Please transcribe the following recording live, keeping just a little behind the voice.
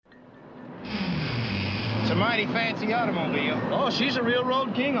a mighty fancy automobile. Oh, she's a real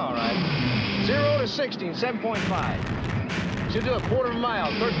road king, all right. 0 to 60 in 7.5. She'll do a quarter of a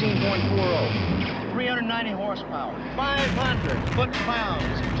mile, 13.40. 390 horsepower, 500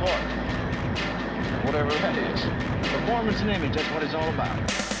 foot-pounds of torque. Whatever that is. Performance and image, that's what it's all about.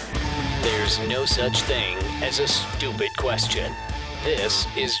 There's no such thing as a stupid question. This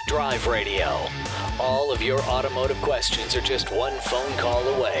is Drive Radio. All of your automotive questions are just one phone call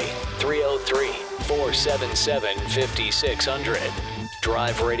away. 303-477-5600.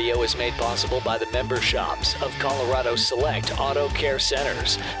 Drive Radio is made possible by the member shops of Colorado Select Auto Care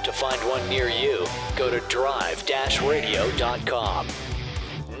Centers. To find one near you, go to drive-radio.com.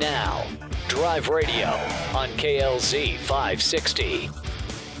 Now, Drive Radio on KLZ 560.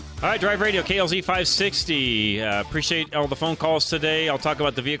 All right, Drive Radio, KLZ 560. Appreciate all the phone calls today. I'll talk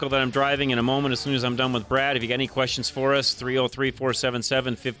about the vehicle that I'm driving in a moment as soon as I'm done with Brad. If you got any questions for us,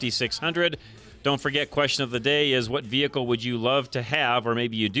 303-477-5600. Don't forget, question of the day is, what vehicle would you love to have, or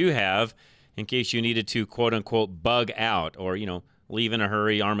maybe you do have, in case you needed to, quote-unquote, bug out, or, leave in a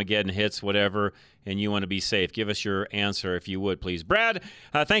hurry, Armageddon hits, whatever, and you want to be safe. Give us your answer, if you would, please. Brad,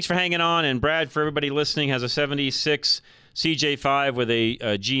 thanks for hanging on. And Brad, for everybody listening, has a 76 CJ5 with a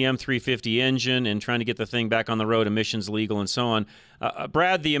GM 350 engine and trying to get the thing back on the road, emissions legal and so on.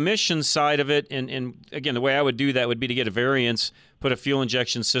 Brad, the emissions side of it, and again, the way I would do that would be to get a variance, put a fuel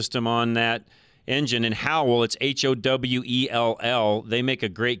injection system on that engine. And Howell, it's Howell. They make a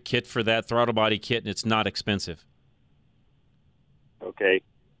great kit for that, throttle body kit, and it's not expensive. Okay.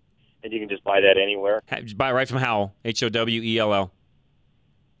 And you can just buy that anywhere? Just buy it right from Howell, Howell.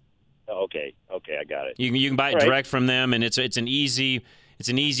 Okay, I got it. You can buy it direct from them, and it's an easy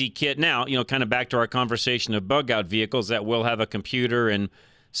kit. Now, kind of back to our conversation of bug out vehicles that will have a computer and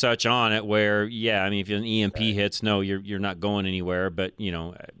such on it, where if an EMP hits, no, you're not going anywhere. But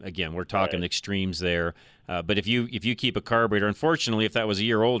again, we're talking extremes there. But if you keep a carburetor, unfortunately, if that was a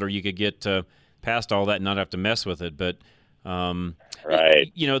year older, you could get past all that and not have to mess with it. But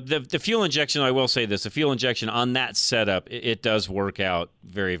the fuel injection, I will say this, the fuel injection on that setup, it does work out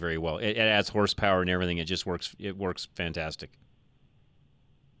very, very well. It adds horsepower and everything. It just works. It works fantastic.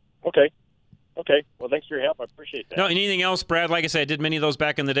 Okay. Well, thanks for your help. I appreciate that. No, anything else, Brad? Like I said, I did many of those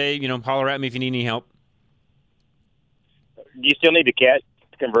back in the day. Holler at me if you need any help. Do you still need the cat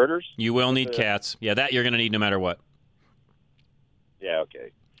converters? You will need cats. Yeah, that you're going to need no matter what. Yeah,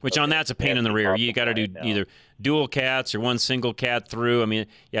 okay. Which on that's a pain in the rear. You got to do either dual cats or one single cat through. I mean,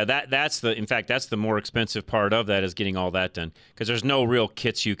 that's the more expensive part of that, is getting all that done, because there's no real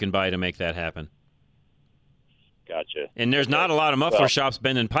kits you can buy to make that happen. Gotcha. And there's not a lot of muffler shops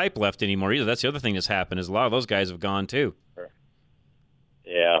bending pipe left anymore either. That's the other thing that's happened, is a lot of those guys have gone too.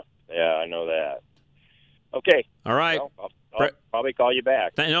 Yeah, I know that. Okay. All right. Well, I'll probably call you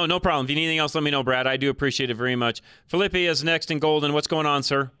back. No problem. If you need anything else, let me know, Brad. I do appreciate it very much. Felipe is next in Golden. What's going on,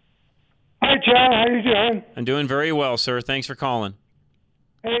 sir? Hi, John. How you doing? I'm doing very well, sir. Thanks for calling.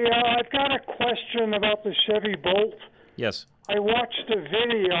 Hey, I've got a question about the Chevy Bolt. Yes. I watched a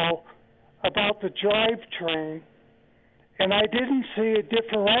video about the drivetrain, and I didn't see a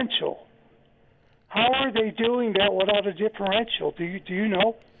differential. How are they doing that without a differential? Do you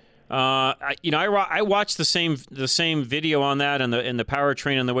know? I watched the same video on that, and the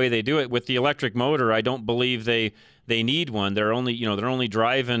powertrain and the way they do it with the electric motor. I don't believe they need one. They're only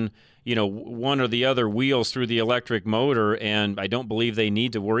driving one or the other wheels through the electric motor, and I don't believe they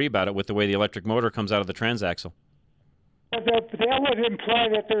need to worry about it with the way the electric motor comes out of the transaxle. That would imply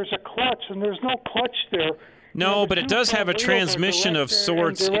that there's a clutch, and there's no clutch there. No, but it does have a transmission of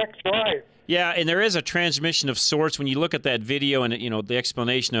sorts. Direct drive. Yeah, and there is a transmission of sorts. When you look at that video and the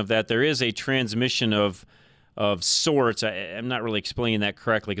explanation of that, there is a transmission of sorts. I'm not really explaining that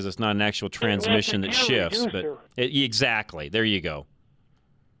correctly because it's not an actual transmission that shifts. Exactly. There you go.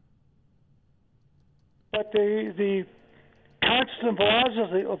 But the constant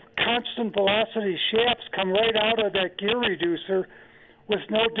velocity shafts come right out of that gear reducer with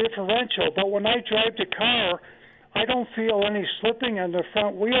no differential. But when I drive the car, I don't feel any slipping on the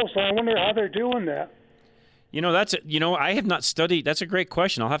front wheels. I wonder how they're doing that. I have not studied. That's a great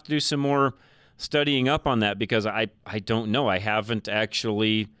question. I'll have to do some more studying up on that, because I don't know. I haven't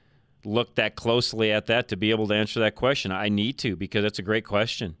actually looked that closely at that to be able to answer that question. I need to, because it's a great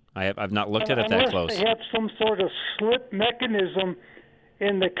question. I've not looked at it that close. They have some sort of slip mechanism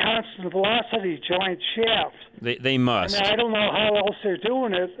in the constant velocity joint shaft. They must. I don't know how else they're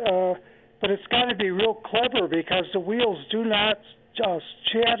doing it, but it's got to be real clever, because the wheels do not just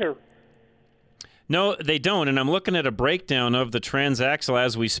chatter. No, they don't. And I'm looking at a breakdown of the transaxle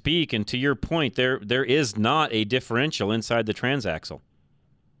as we speak, and to your point, there is not a differential inside the transaxle.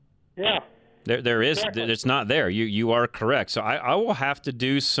 Yeah. There is. Exactly. It's not there. You are correct. So I will have to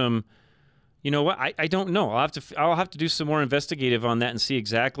do some. You know what? I don't know. I'll have to do some more investigative on that and see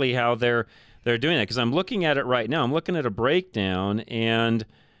exactly how they're doing that, because I'm looking at it right now. I'm looking at a breakdown, and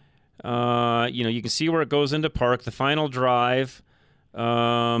you can see where it goes into park. The final drive.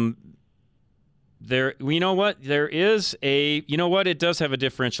 There, you know what? There is a, you know what? It does have a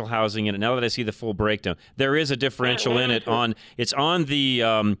differential housing in it. Now that I see the full breakdown, there is a differential in it. It's on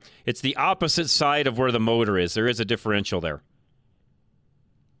the, it's the opposite side of where the motor is. There is a differential there.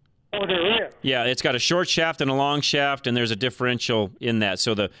 Oh, there is. Yeah, it's got a short shaft and a long shaft, and there's a differential in that.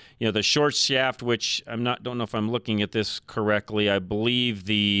 So the short shaft, which don't know if I'm looking at this correctly. I believe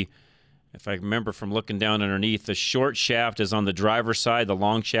if I remember from looking down underneath, the short shaft is on the driver's side. The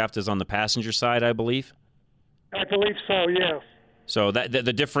long shaft is on the passenger side, I believe. I believe so, yes. So that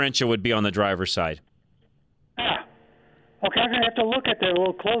the differential would be on the driver's side. Ah. Okay, I'm going to have to look at that a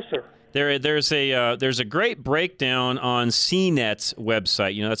little closer. There's a great breakdown on CNET's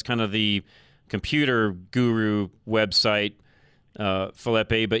website. That's kind of the computer guru website,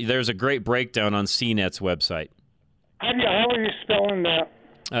 Felipe. But there's a great breakdown on CNET's website. How are you spelling that?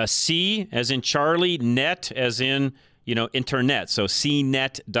 C as in Charlie, net as in, internet. So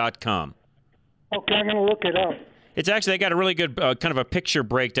cnet.com. Okay, I'm going to look it up. It's actually, they got a really good kind of a picture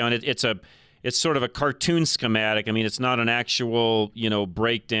breakdown. It's sort of a cartoon schematic. I mean, it's not an actual,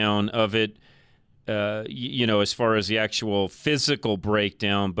 breakdown of it, as far as the actual physical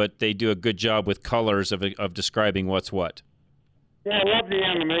breakdown, but they do a good job with colors of describing what's what. Yeah, I love the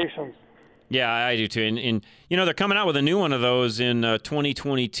animations. Yeah, I do too. And they're coming out with a new one of those in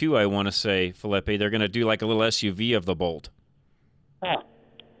 2022, I want to say, Felipe. They're going to do like a little SUV of the Bolt. Ah.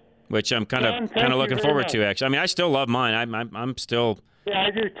 Which I'm kind of looking forward to, actually. I mean, I still love mine. I'm still. Yeah,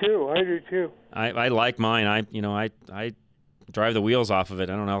 I do too. I like mine. I drive the wheels off of it.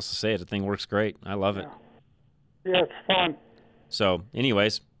 I don't know how else to say it. The thing works great. I love it. Yeah, it's fun. So,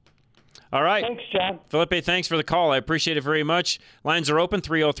 anyways. All right. Thanks, John. Felipe, thanks for the call. I appreciate it very much. Lines are open,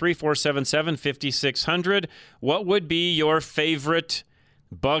 303-477-5600. What would be your favorite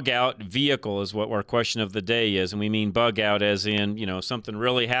bug-out vehicle is what our question of the day is. And we mean bug-out as in, something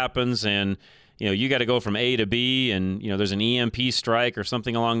really happens and, you got to go from A to B and, there's an EMP strike or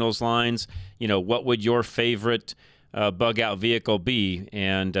something along those lines. What would your favorite bug-out vehicle be?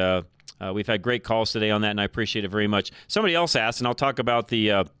 And we've had great calls today on that, and I appreciate it very much. Somebody else asked, and I'll talk about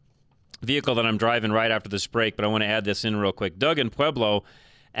the vehicle that I'm driving right after this break, but I want to add this in real quick. Doug in Pueblo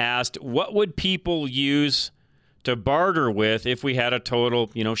asked, what would people use to barter with if we had a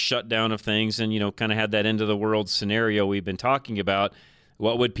total, shutdown of things and, kind of had that end of the world scenario we've been talking about?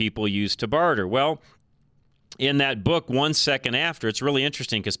 What would people use to barter? Well, in that book, 1 Second After, it's really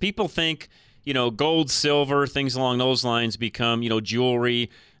interesting because people think, gold, silver, things along those lines become, jewelry.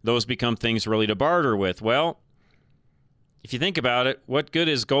 Those become things really to barter with. Well, if you think about it, what good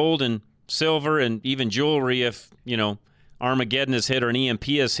is gold and silver and even jewelry if, Armageddon is hit or an EMP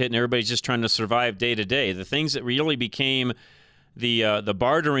is hit and everybody's just trying to survive day to day? The things that really became the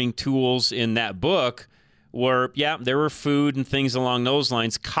bartering tools in that book were, there were food and things along those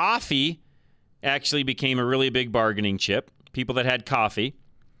lines. Coffee actually became a really big bargaining chip, people that had coffee.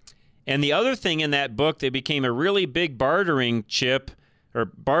 And the other thing in that book that became a really big bartering chip or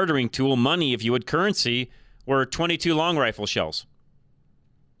bartering tool, money, if you would, currency, were 22 long rifle shells.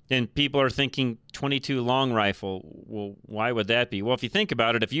 And people are thinking 22 long rifle, well, why would that be? Well, if you think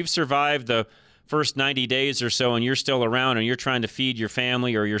about it, if you've survived the first 90 days or so and you're still around and you're trying to feed your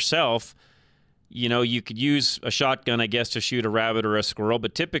family or yourself, you could use a shotgun, I guess, to shoot a rabbit or a squirrel,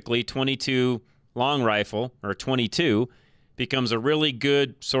 but typically 22 long rifle, or 22, becomes a really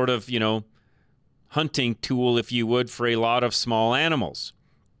good sort of, hunting tool, if you would, for a lot of small animals.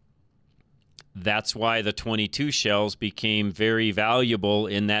 That's why the 22 shells became very valuable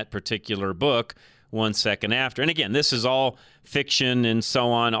in that particular book, 1 Second After. And again, this is all fiction and so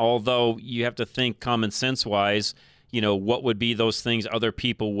on, although you have to think common sense-wise, what would be those things other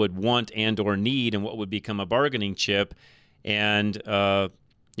people would want and or need and what would become a bargaining chip. And,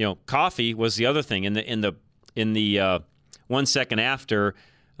 coffee was the other thing. In the 1 Second After,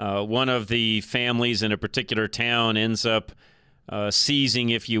 one of the families in a particular town ends up seizing,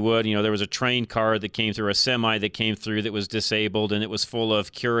 if you would. There was a train car that came through, a semi that came through that was disabled, and it was full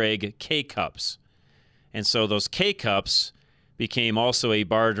of Keurig K-Cups. And so those K-Cups became also a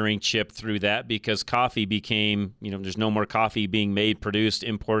bartering chip through that because coffee became, there's no more coffee being made, produced,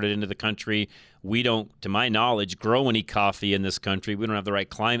 imported into the country. We don't, to my knowledge, grow any coffee in this country. We don't have the right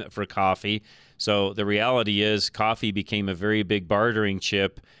climate for coffee. So the reality is coffee became a very big bartering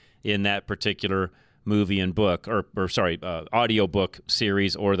chip in that particular movie and book, audio book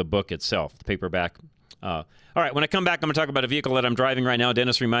series or the book itself, the paperback. All right, when I come back, I'm going to talk about a vehicle that I'm driving right now.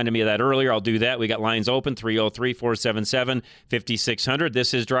 Dennis reminded me of that earlier. I'll do that. We got lines open, 303-477-5600.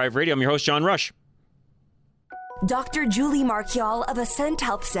 This is Drive Radio. I'm your host, John Rush. Dr. Julie Marchial of Ascent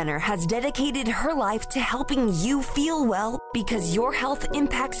Health Center has dedicated her life to helping you feel well because your health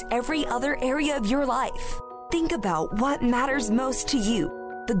impacts every other area of your life. Think about what matters most to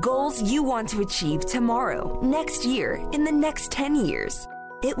you, the goals you want to achieve tomorrow, next year, in the next 10 years.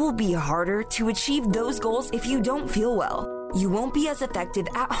 It will be harder to achieve those goals if you don't feel well. You won't be as effective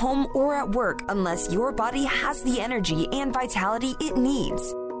at home or at work unless your body has the energy and vitality it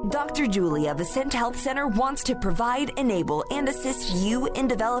needs. Dr. Julie of Ascent Health Center wants to provide, enable, and assist you in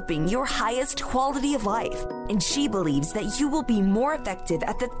developing your highest quality of life. And she believes that you will be more effective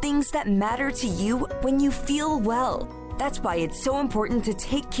at the things that matter to you when you feel well. That's why it's so important to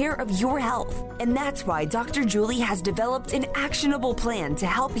take care of your health. And that's why Dr. Julie has developed an actionable plan to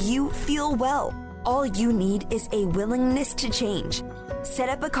help you feel well. All you need is a willingness to change. Set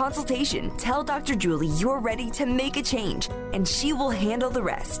up a consultation, tell Dr. Julie you're ready to make a change, and she will handle the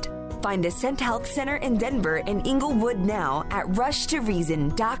rest. Find Ascent Health Center in Denver and Inglewood now at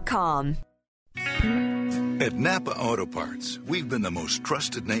rushtoreason.com. At Napa Auto Parts, we've been the most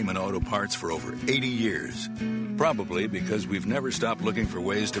trusted name in auto parts for over 80 years. Probably because we've never stopped looking for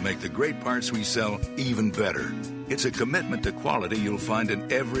ways to make the great parts we sell even better. It's a commitment to quality you'll find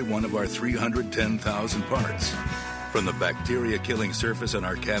in every one of our 310,000 parts. From the bacteria-killing surface on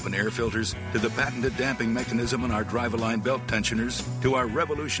our cabin air filters, to the patented damping mechanism on our drive-align belt tensioners, to our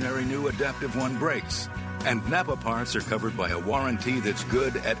revolutionary new Adaptive One brakes. And Napa parts are covered by a warranty that's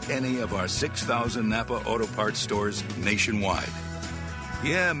good at any of our 6,000 Napa Auto Parts stores nationwide.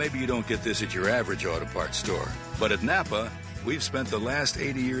 Yeah, maybe you don't get this at your average auto parts store, but at Napa, we've spent the last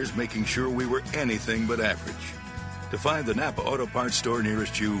 80 years making sure we were anything but average. To find the Napa Auto Parts store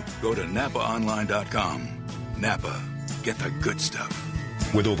nearest you, go to NapaOnline.com. Napa, get the good stuff.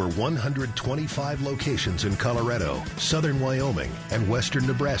 With over 125 locations in Colorado, southern Wyoming, and western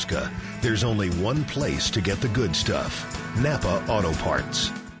Nebraska, there's only one place to get the good stuff: Napa Auto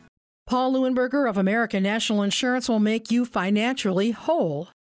Parts. Paul Leuenberger of American National Insurance will make you financially whole.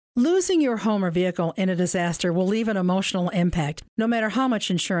 Losing your home or vehicle in a disaster will leave an emotional impact, no matter how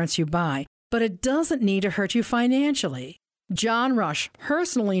much insurance you buy, but it doesn't need to hurt you financially. John Rush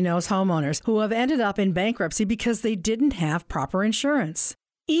personally knows homeowners who have ended up in bankruptcy because they didn't have proper insurance.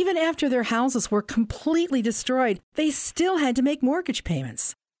 Even after their houses were completely destroyed, they still had to make mortgage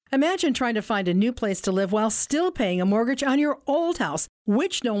payments. Imagine trying to find a new place to live while still paying a mortgage on your old house,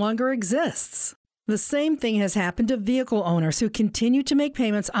 which no longer exists. The same thing has happened to vehicle owners who continue to make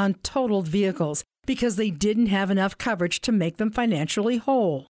payments on totaled vehicles because they didn't have enough coverage to make them financially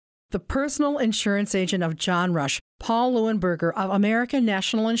whole. The personal insurance agent of John Rush, Paul Leuenberger of American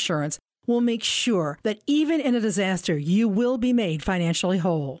National Insurance, will make sure that even in a disaster, you will be made financially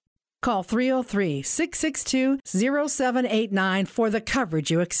whole. Call 303-662-0789 for the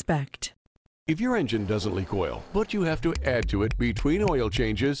coverage you expect. If your engine doesn't leak oil, but you have to add to it between oil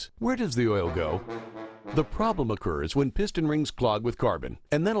changes, where does the oil go? The problem occurs when piston rings clog with carbon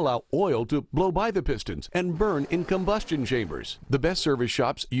and then allow oil to blow by the pistons and burn in combustion chambers. The best service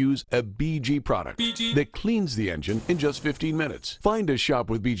shops use a BG product that cleans the engine in just 15 minutes. Find a shop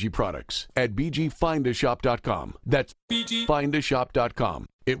with BG products at bgfindashop.com. That's bgfindashop.com.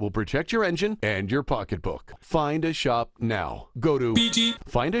 It will protect your engine and your pocketbook. Find a shop now. Go to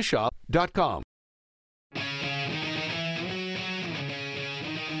bgfindashop.com.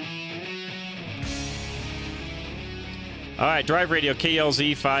 All right, Drive Radio,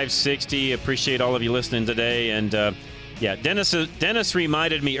 KLZ 560. Appreciate all of you listening today. And, Dennis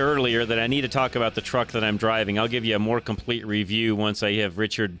reminded me earlier that I need to talk about the truck that I'm driving. I'll give you a more complete review once I have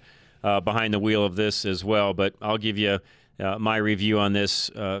Richard behind the wheel of this as well. But I'll give you my review on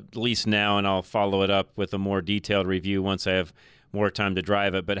this at least now, and I'll follow it up with a more detailed review once I have more time to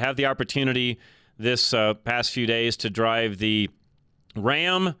drive it. But have the opportunity this past few days to drive the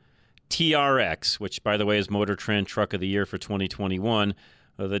Ram TRX, which, by the way, is Motor Trend Truck of the Year for 2021.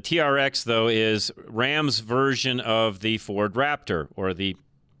 The TRX, though, is Ram's version of the Ford Raptor, or the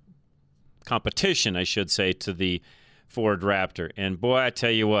competition, I should say, to the Ford Raptor. And boy, I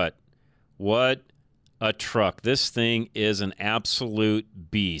tell you what a truck. This thing is an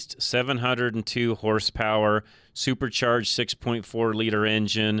absolute beast. 702 horsepower, supercharged 6.4-liter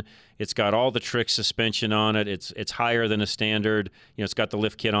engine. It's got all the trick suspension on it. It's higher than a standard. It's got the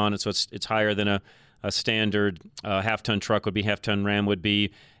lift kit on it, so it's higher than a standard half-ton truck would be, half-ton Ram would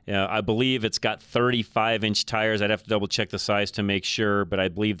be. I believe it's got 35-inch tires. I'd have to double-check the size to make sure, but I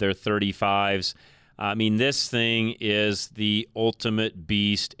believe they're 35s. I mean, this thing is the ultimate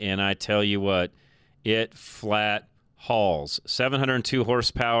beast, and I tell you what, it flat hauls. 702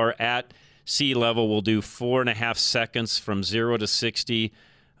 horsepower at sea level will do 4.5 seconds from 0 to 60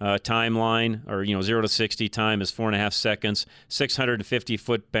 timeline, or 0 to 60 time is 4.5 seconds. 650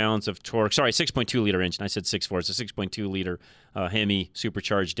 foot-pounds of torque. Sorry, 6.2 liter engine. I said 6.4. It's a 6.2 liter Hemi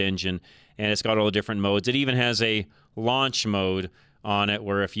supercharged engine, and it's got all the different modes. It even has a launch mode on it,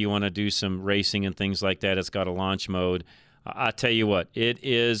 where if you want to do some racing and things like that, it's got a launch mode. I tell you what, it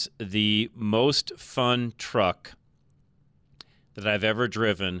is the most fun truck that I've ever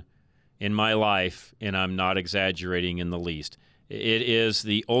driven in my life, and I'm not exaggerating in the least. It is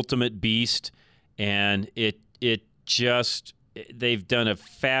the ultimate beast, and they've done a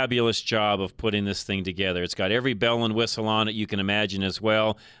fabulous job of putting this thing together. It's got every bell and whistle on it you can imagine as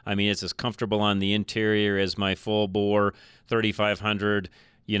well. I mean, it's as comfortable on the interior as my full-bore 3500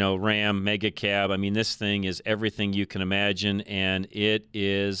 Ram Mega Cab. I mean, this thing is everything you can imagine, and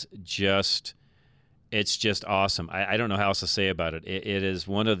it's just awesome. I don't know how else to say about it. It is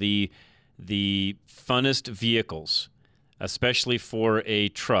one of the funnest vehicles, especially for a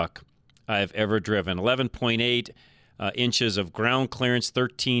truck, I've ever driven. 11.8 inches of ground clearance,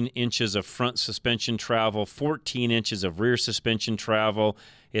 13 inches of front suspension travel, 14 inches of rear suspension travel.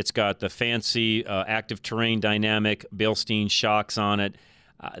 It's got the fancy active terrain dynamic Bilstein shocks on it.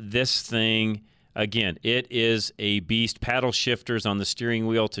 This thing, again, it is a beast. Paddle shifters on the steering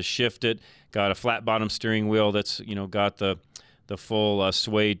wheel to shift it. Got a flat bottom steering wheel that's got the full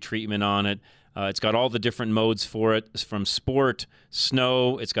suede treatment on it. It's got all the different modes for it, from sport,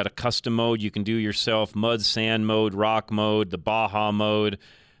 snow. It's got a custom mode you can do yourself, mud, sand mode, rock mode, the Baja mode.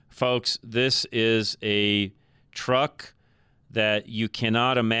 Folks, this is a truck that you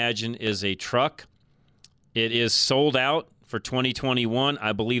cannot imagine is a truck. It is sold out for 2021.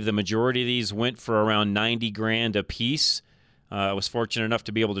 I believe the majority of these went for around $90,000 a piece. I was fortunate enough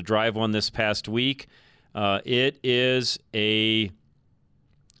to be able to drive one this past week. It is a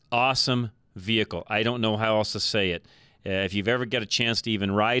awesome vehicle. I don't know how else to say it. If you've ever got a chance to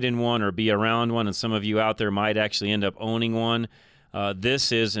even ride in one or be around one, and some of you out there might actually end up owning one,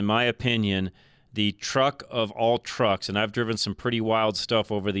 this is, in my opinion, the truck of all trucks. And I've driven some pretty wild stuff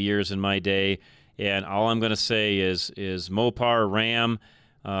over the years in my day. And all I'm going to say is Mopar, Ram,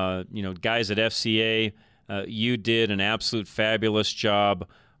 guys at FCA, you did an absolute fabulous job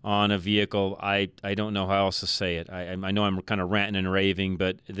on a vehicle. I don't know how else to say it. I know I'm kind of ranting and raving,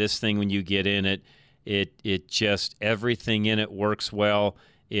 but this thing, when you get in it, it just, everything in it works well.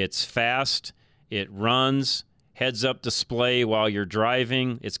 It's fast. It runs. Heads-up display while you're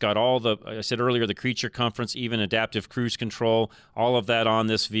driving. It's got all the, I said earlier, the creature comforts, even adaptive cruise control, all of that on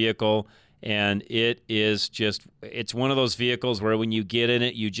this vehicle. And it is just, it's one of those vehicles where when you get in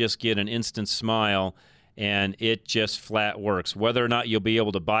it, you just get an instant smile, and it just flat works. Whether or not you'll be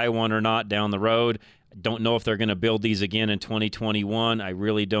able to buy one or not down the road, don't know if they're going to build these again in 2021. I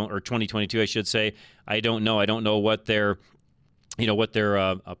really don't, or 2022, I should say. I don't know. I don't know what their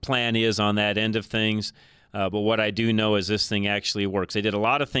plan is on that end of things. But what I do know is this thing actually works. They did a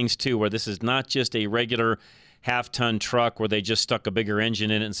lot of things, too, where this is not just a regular half-ton truck where they just stuck a bigger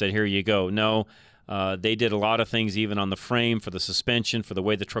engine in it and said, here you go. No, they did a lot of things even on the frame, for the suspension, for the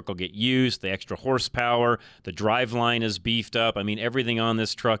way the truck will get used, the extra horsepower, the drive line is beefed up. I mean, everything on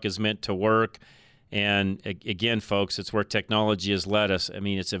this truck is meant to work. And again, folks, it's where technology has led us. I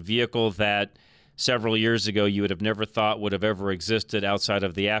mean, it's a vehicle that several years ago you would have never thought would have ever existed outside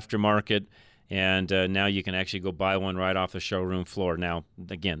of the aftermarket. And now you can actually go buy one right off the showroom floor. Now,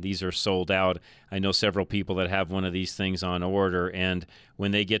 again, these are sold out. I know several people that have one of these things on order, and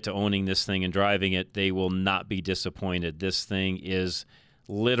when they get to owning this thing and driving it, they will not be disappointed. This thing is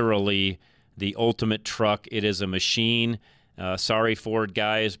literally the ultimate truck. It is a machine. Sorry, Ford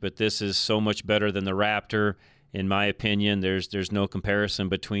guys, but this is so much better than the Raptor, in my opinion. There's no comparison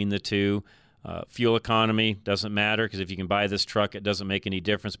between the two. Fuel economy doesn't matter, because if you can buy this truck, it doesn't make any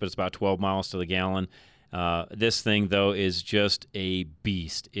difference, but it's about 12 miles to the gallon. This thing, though, is just a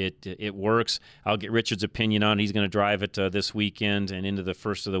beast. It works. I'll get Richard's opinion on it. He's going to drive it this weekend and into the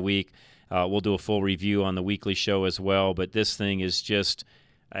first of the week. We'll do a full review on the weekly show as well, but this thing is just,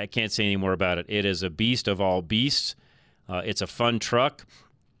 I can't say any more about it. It is a beast of all beasts. It's a fun truck.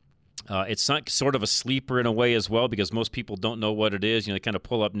 It's not sort of a sleeper in a way as well, because most people don't know what it is. They kind of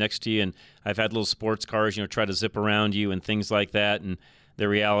pull up next to you, and I've had little sports cars, try to zip around you and things like that, and the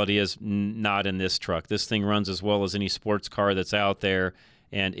reality is not in this truck. This thing runs as well as any sports car that's out there,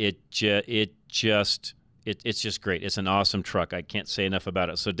 and it's just great. It's an awesome truck. I can't say enough about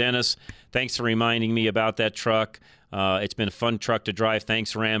it. So, Dennis, thanks for reminding me about that truck. It's been a fun truck to drive.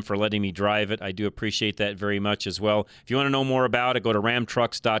 Thanks, Ram, for letting me drive it. I do appreciate that very much as well. If you want to know more about it, go to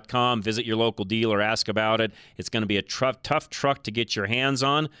ramtrucks.com, visit your local dealer, ask about it. It's going to be a tough truck to get your hands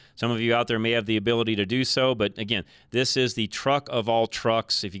on. Some of you out there may have the ability to do so, but again, this is the truck of all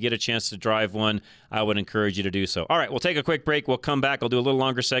trucks. If you get a chance to drive one, I would encourage you to do so. All right, we'll take a quick break. We'll come back. I'll do a little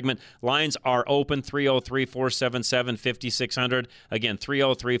longer segment. Lines are open, 303-477-5600. Again,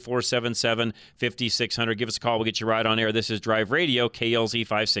 303-477-5600. Give us a call. We'll get you right on air. This is Drive Radio, KLZ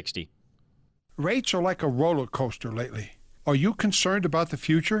 560. Rates are like a roller coaster lately. Are you concerned about the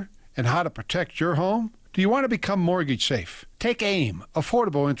future and how to protect your home? Do you want to become mortgage safe? Take AIM,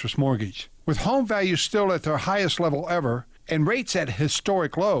 Affordable Interest Mortgage. With home values still at their highest level ever and rates at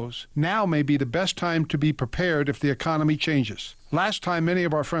historic lows, now may be the best time to be prepared if the economy changes. Last time, many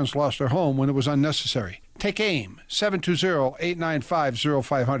of our friends lost their home when it was unnecessary. Take AIM,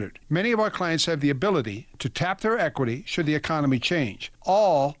 720-895-0500. Many of our clients have the ability to tap their equity should the economy change,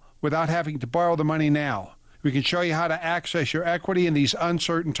 all without having to borrow the money now. We can show you how to access your equity in these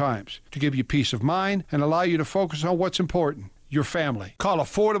uncertain times to give you peace of mind and allow you to focus on what's important, your family. Call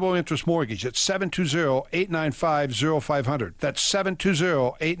Affordable Interest Mortgage at 720-895-0500. That's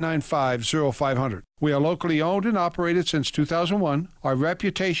 720-895-0500. We are locally owned and operated since 2001. Our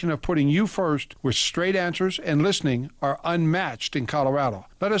reputation of putting you first with straight answers and listening are unmatched in Colorado.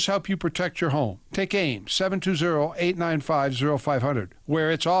 Let us help you protect your home. Take AIM, 720-895-0500,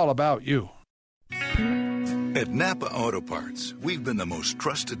 where it's all about you. At Napa Auto Parts, we've been the most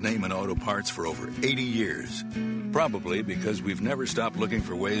trusted name in auto parts for over 80 years. Probably because we've never stopped looking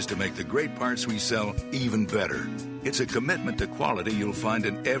for ways to make the great parts we sell even better. It's a commitment to quality you'll find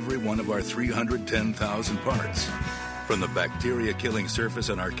in every one of our 310,000 parts. From the bacteria-killing surface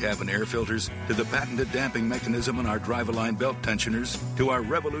on our cabin air filters, to the patented damping mechanism on our drive-a-line belt tensioners, to our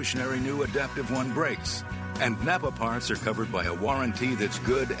revolutionary new Adaptive One brakes. And Napa parts are covered by a warranty that's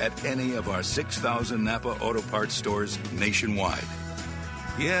good at any of our 6,000 Napa Auto Parts stores nationwide.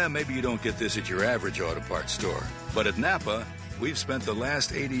 Yeah, maybe you don't get this at your average auto parts store, but at Napa, we've spent the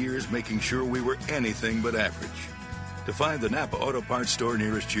last 80 years making sure we were anything but average. To find the Napa Auto Parts store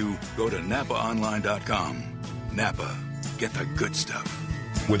nearest you, go to NapaOnline.com. Napa, get the good stuff.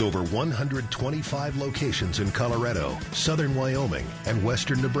 With over 125 locations in Colorado, southern Wyoming, and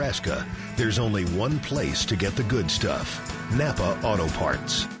western Nebraska, there's only one place to get the good stuff: Napa Auto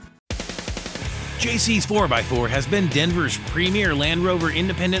Parts. JC's 4x4 has been Denver's premier Land Rover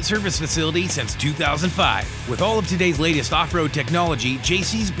independent service facility since 2005. With all of today's latest off-road technology,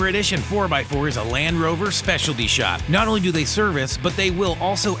 JC's British and 4x4 is a Land Rover specialty shop. Not only do they service, but they will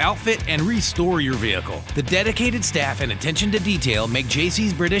also outfit and restore your vehicle. The dedicated staff and attention to detail make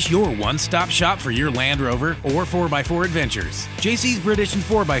JC's British your one-stop shop for your Land Rover or 4x4 adventures. JC's British and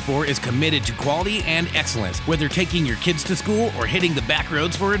 4x4 is committed to quality and excellence, whether taking your kids to school or hitting the back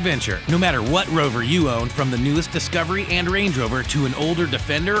roads for adventure. No matter what Rover you own, from the newest Discovery and Range Rover to an older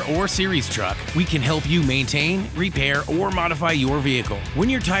Defender or Series truck, we can help you maintain, repair, or modify your vehicle. When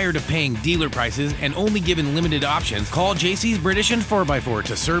you're tired of paying dealer prices and only given limited options, call JC's British and 4x4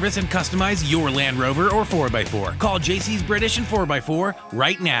 to service and customize your Land Rover or 4x4. Call JC's British and 4x4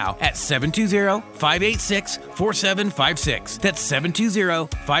 right now at 720-586-4756. That's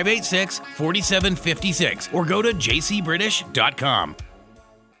 720-586-4756. Or go to jcbritish.com.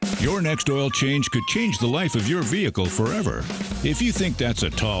 Your next oil change could change the life of your vehicle forever. If you think that's a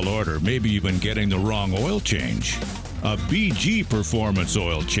tall order, maybe you've been getting the wrong oil change. A BG Performance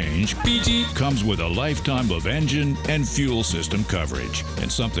oil change comes with a lifetime of engine and fuel system coverage.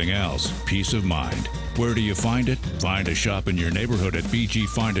 And something else, peace of mind. Where do you find it? Find a shop in your neighborhood at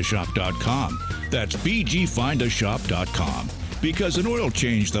bgfindashop.com. That's bgfindashop.com. Because an oil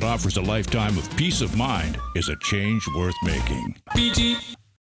change that offers a lifetime of peace of mind is a change worth making. BG.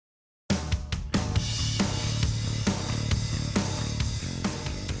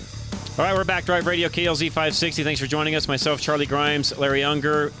 All right, we're back. Drive Radio, KLZ 560. Thanks for joining us. Myself, Charlie Grimes, Larry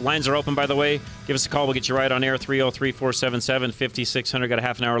Unger. Lines are open, by the way. Give us a call. We'll get you right on air, 303-477-5600. Got a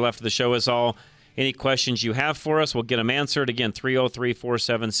half an hour left of the show is all. Any questions you have for us, we'll get them answered. Again,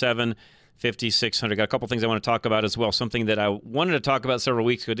 303-477-5600. Got a couple things I want to talk about as well. Something that I wanted to talk about several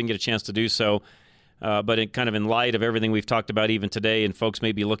weeks ago. Didn't get a chance to do so. But in light of everything we've talked about even today, and folks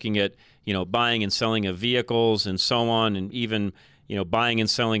may be looking at, buying and selling of vehicles and so on, and even buying and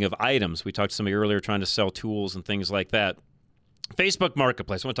selling of items. We talked to somebody earlier trying to sell tools and things like that. Facebook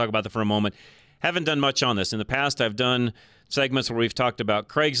Marketplace. I want to talk about that for a moment. Haven't done much on this. In the past, I've done segments where we've talked about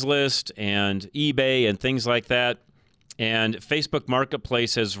Craigslist and eBay and things like that. And Facebook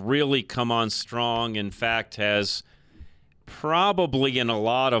Marketplace has really come on strong. In fact, has probably in a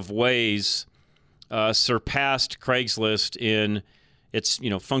lot of ways surpassed Craigslist in its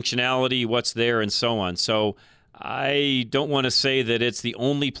functionality, what's there, and so on. So I don't want to say that it's the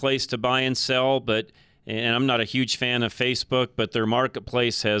only place to buy and sell, and I'm not a huge fan of Facebook, but their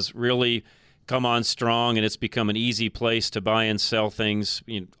marketplace has really come on strong, and it's become an easy place to buy and sell things,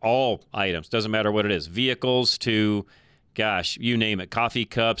 all items, doesn't matter what it is, vehicles to, gosh, you name it, coffee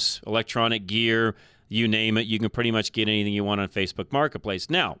cups, electronic gear, you name it, you can pretty much get anything you want on Facebook Marketplace.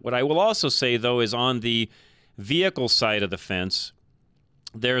 Now, what I will also say, though, is on the vehicle side of the fence,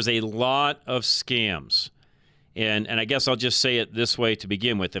 there's a lot of scams. And I guess I'll just say it this way to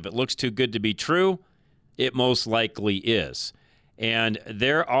begin with. If it looks too good to be true, it most likely is. And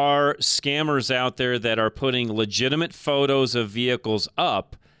there are scammers out there that are putting legitimate photos of vehicles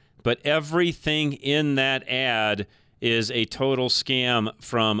up, but everything in that ad is a total scam,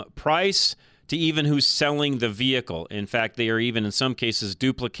 from price to even who's selling the vehicle. In fact, they are even in some cases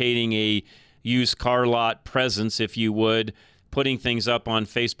duplicating a used car lot presence, if you would, putting things up on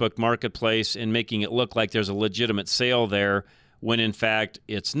Facebook Marketplace and making it look like there's a legitimate sale there when in fact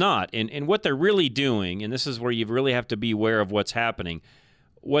it's not. And what they're really doing, and this is where you really have to be aware of what's happening,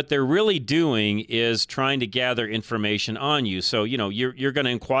 what they're really doing is trying to gather information on you. So, you're going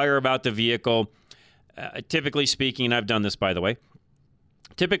to inquire about the vehicle. Typically speaking, and I've done this, by the way,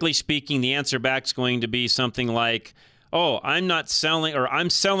 typically speaking, the answer back is going to be something like, oh, I'm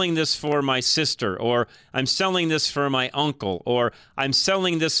selling this for my sister, or I'm selling this for my uncle, or I'm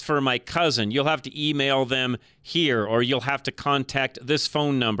selling this for my cousin. You'll have to email them here, or you'll have to contact this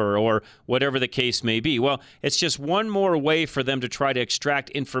phone number, or whatever the case may be. Well, it's just one more way for them to try to extract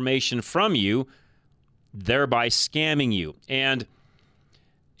information from you, thereby scamming you. And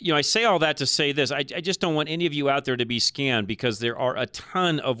I say all that to say this. I just don't want any of you out there to be scammed, because there are a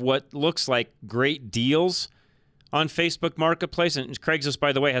ton of what looks like great deals on Facebook Marketplace. And Craigslist,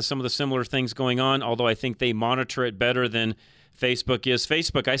 by the way, has some of the similar things going on, although I think they monitor it better than Facebook is.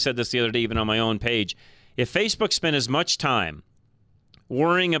 Facebook, I said this the other day even on my own page, if Facebook spent as much time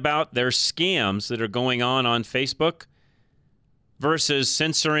worrying about their scams that are going on Facebook versus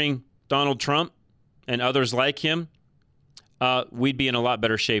censoring Donald Trump and others like him, we'd be in a lot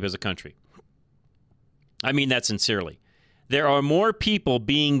better shape as a country. I mean that sincerely. There are more people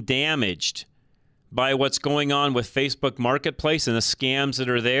being damaged by what's going on with Facebook Marketplace and the scams that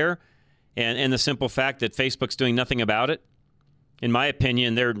are there, and the simple fact that Facebook's doing nothing about it. In my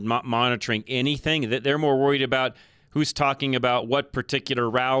opinion, they're not monitoring anything. They're more worried about who's talking about what particular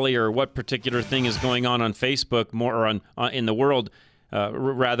rally or what particular thing is going on Facebook more in the world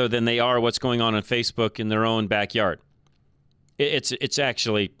rather than they are what's going on Facebook in their own backyard. It's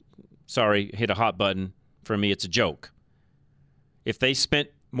actually, sorry, hit a hot button for me. It's a joke. If they spent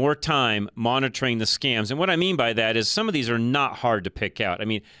more time monitoring the scams, and what I mean by that is some of these are not hard to pick out. I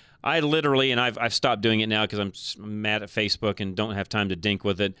mean, I literally, and I've stopped doing it now because I'm mad at Facebook and don't have time to dink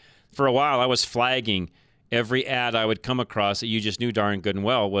with it. For a while, I was flagging every ad I would come across that you just knew darn good and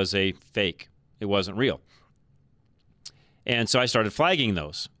well was a fake. It wasn't real. And so I started flagging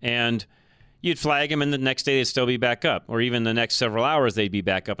those. And you'd flag them, and the next day they'd still be back up, or even the next several hours they'd be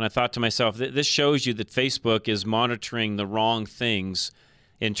back up. And I thought to myself, this shows you that Facebook is monitoring the wrong things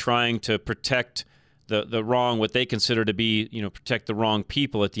in trying to protect the wrong, what they consider to be, protect the wrong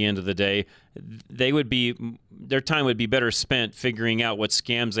people at the end of the day. Their time would be better spent figuring out what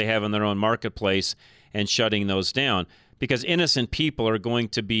scams they have in their own marketplace and shutting those down, because innocent people are going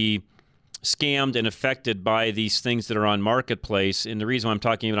to be scammed and affected by these things that are on Marketplace. And the reason why I'm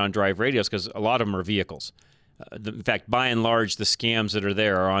talking about on Drive Radio is because a lot of them are vehicles. In fact, by and large, the scams that are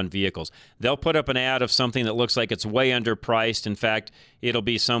there are on vehicles. They'll put up an ad of something that looks like it's way underpriced. In fact, it'll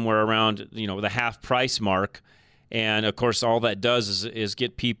be somewhere around, the half price mark. And of course, all that does is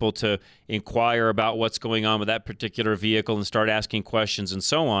get people to inquire about what's going on with that particular vehicle and start asking questions and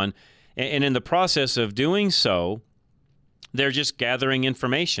so on. And in the process of doing so, they're just gathering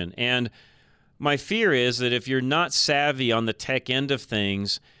information. And my fear is that if you're not savvy on the tech end of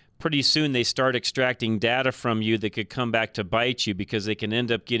things, pretty soon they start extracting data from you that could come back to bite you, because they can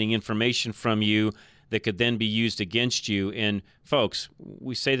end up getting information from you that could then be used against you. And folks,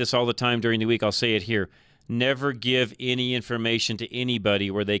 we say this all the time during the week. I'll say it here. Never give any information to anybody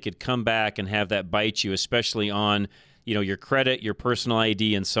where they could come back and have that bite you, especially on, your credit, your personal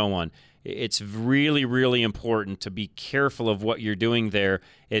ID, and so on. It's really, really important to be careful of what you're doing there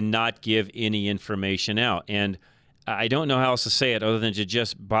and not give any information out. And I don't know how else to say it other than to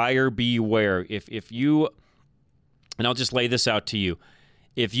just buyer beware. If you, and I'll just lay this out to you,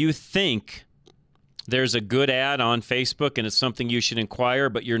 if you think there's a good ad on Facebook and it's something you should inquire,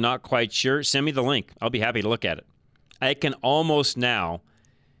 but you're not quite sure, send me the link. I'll be happy to look at it. I can almost now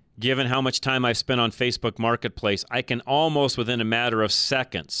given how much time I've spent on Facebook Marketplace, I can almost within a matter of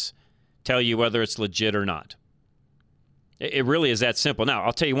seconds tell you whether it's legit or not. It really is that simple. Now,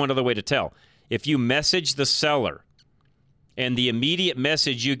 I'll tell you one other way to tell. If you message the seller and the immediate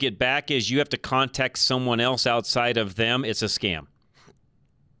message you get back is you have to contact someone else outside of them, it's a scam.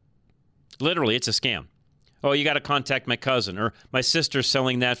 Literally, it's a scam. Oh, you got to contact my cousin, or my sister's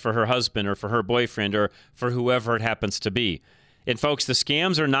selling that for her husband or for her boyfriend or for whoever it happens to be. And folks, the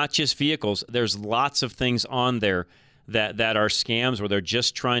scams are not just vehicles. There's lots of things on there that are scams where they're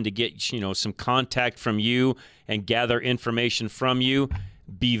just trying to get, some contact from you and gather information from you.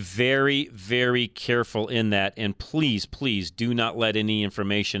 Be very, very careful in that. And please, please do not let any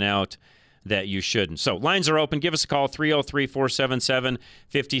information out that you shouldn't. So lines are open. Give us a call,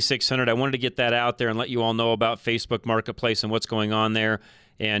 303-477-5600. I wanted to get that out there and let you all know about Facebook Marketplace and what's going on there.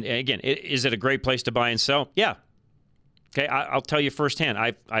 And again, is it a great place to buy and sell? Yeah. Okay, I'll tell you firsthand.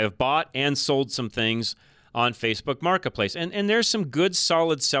 I have bought and sold some things on Facebook Marketplace. And there's some good,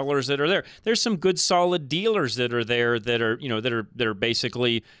 solid sellers that are there. There's some good, solid dealers that are there that are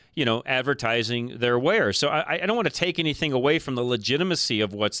basically, advertising their wares. So I don't want to take anything away from the legitimacy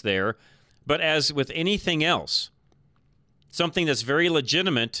of what's there. But as with anything else, something that's very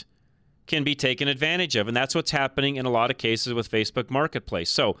legitimate can be taken advantage of. And that's what's happening in a lot of cases with Facebook Marketplace.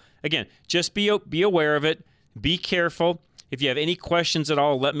 So again, just be aware of it. Be careful. If you have any questions at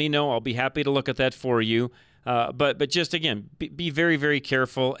all, let me know. I'll be happy to look at that for you. But just, again, be very, very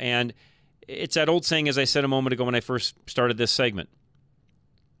careful. And it's that old saying, as I said a moment ago when I first started this segment.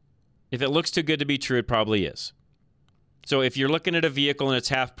 If it looks too good to be true, it probably is. So if you're looking at a vehicle and it's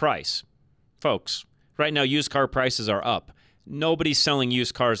half price, folks, right now used car prices are up. Nobody's selling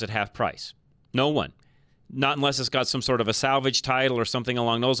used cars at half price. No one. Not unless it's got some sort of a salvage title or something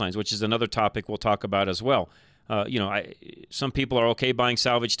along those lines, which is another topic we'll talk about as well. Some people are okay buying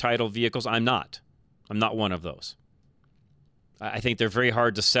salvage title vehicles. I'm not. I'm not one of those. I think they're very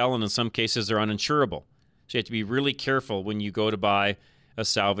hard to sell, and in some cases they're uninsurable. So you have to be really careful when you go to buy a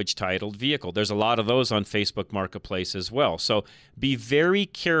salvage titled vehicle. There's a lot of those on Facebook Marketplace as well. So be very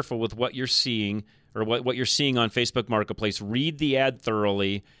careful with what you're seeing or what you're seeing on Facebook Marketplace. Read the ad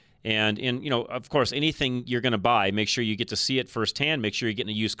thoroughly. And of course, anything you're going to buy, make sure you get to see it firsthand. Make sure you're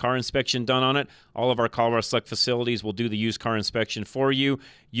getting a used car inspection done on it. All of our Colorado Select facilities will do the used car inspection for you.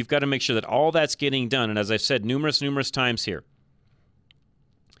 You've got to make sure that all that's getting done. And as I've said numerous times here,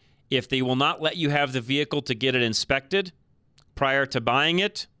 if they will not let you have the vehicle to get it inspected prior to buying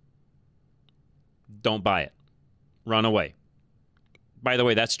it, don't buy it. Run away. By the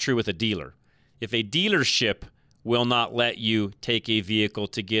way, that's true with a dealer. If a dealership will not let you take a vehicle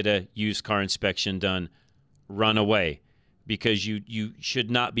to get a used car inspection done, run away, because you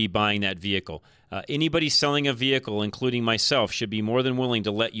should not be buying that vehicle. Anybody selling a vehicle, including myself, should be more than willing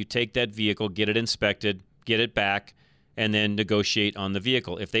to let you take that vehicle, get it inspected, get it back, and then negotiate on the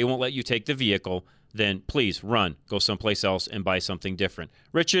vehicle. If they won't let you take the vehicle, then please run, go someplace else and buy something different.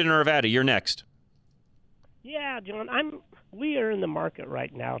 Richard in Arvada, you're next. Yeah, John, we are in the market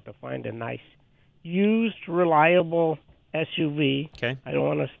right now to find a nice used, reliable SUV. Okay. I don't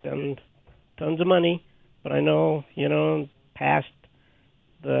want to spend tons of money, but I know, past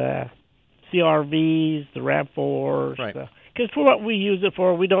the CRVs, the RAV4s. Right. Because for what we use it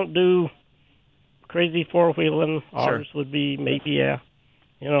for, we don't do crazy four-wheeling. Sure. Ours would be maybe a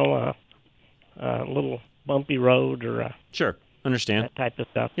little bumpy road or Sure, understand. that type of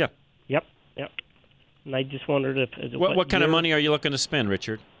stuff. Yeah. Yep. And I just wondered if... What kind of money are you looking to spend,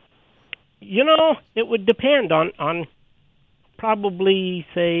 Richard? It would depend on probably,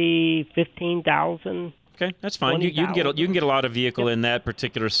 say, $15,000. Okay, that's fine. You can get a lot of vehicle in that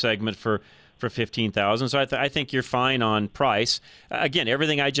particular segment for $15,000. So I think you're fine on price. Again,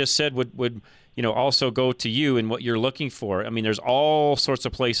 everything I just said would also go to you and what you're looking for. I mean, there's all sorts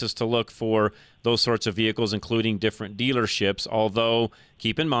of places to look for those sorts of vehicles, including different dealerships. Although,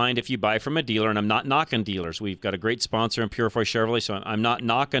 keep in mind, if you buy from a dealer, and I'm not knocking dealers, we've got a great sponsor in Purifoy Chevrolet, so I'm not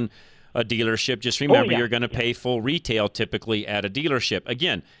knocking a dealership. Just remember, you're going to pay full retail typically at a dealership.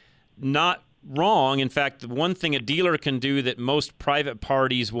 Again, not wrong. In fact, the one thing a dealer can do that most private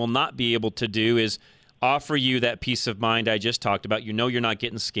parties will not be able to do is offer you that peace of mind I just talked about. You're not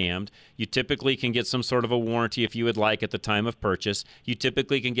getting scammed. You typically can get some sort of a warranty if you would like at the time of purchase. You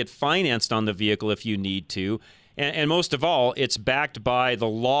typically can get financed on the vehicle if you need to. And most of all, it's backed by the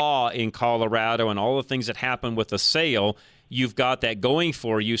law in Colorado and all the things that happen with a sale. You've got that going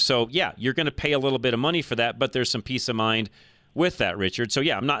for you. So, yeah, you're going to pay a little bit of money for that, but there's some peace of mind with that, Richard. So,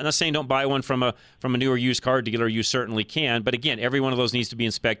 yeah, I'm not saying don't buy one from a newer used car dealer. You certainly can. But, again, every one of those needs to be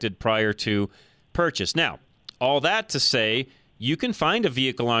inspected prior to purchase. Now, all that to say, you can find a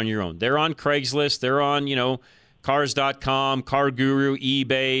vehicle on your own. They're on Craigslist. They're on, Cars.com, Car Guru,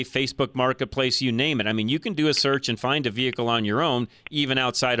 eBay, Facebook Marketplace, you name it. I mean, you can do a search and find a vehicle on your own, even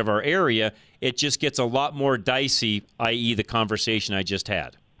outside of our area. It just gets a lot more dicey, i.e. the conversation I just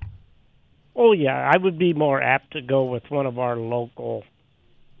had. Oh, yeah. I would be more apt to go with one of our local,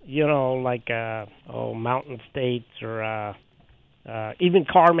 like Mountain States or even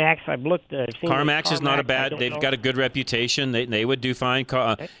CarMax. I've looked at CarMax is not a bad. They've got a good reputation. They would do fine.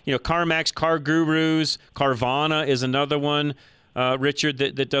 CarMax, Car Gurus, Carvana is another one. Richard,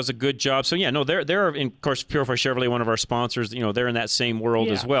 that does a good job. So they're of course Purify Chevrolet, one of our sponsors. They're in that same world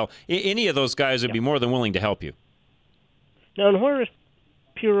as well. Any of those guys would be more than willing to help you. Now, and where is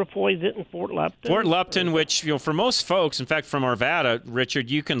Purify? Is it in Fort Lupton? Fort Lupton, which for most folks, in fact, from Arvada, Richard,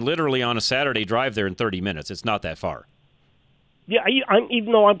 you can literally on a Saturday drive there in 30 minutes. It's not that far. Yeah,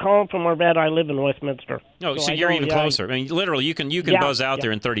 even though I'm calling from Arvada, I live in Westminster. Oh, so you're even closer. I mean, literally, you can buzz out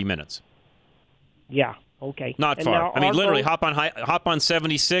there in 30 minutes. Yeah. Okay. Not far. I mean, literally, hop on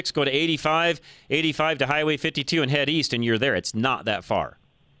 76, go to 85 to Highway 52, and head east, and you're there. It's not that far.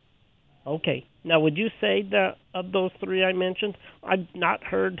 Okay. Now, would you say that of those three I mentioned, I've not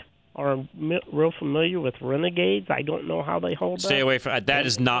heard or am real familiar with Renegades? I don't know how they hold up. Stay away from that.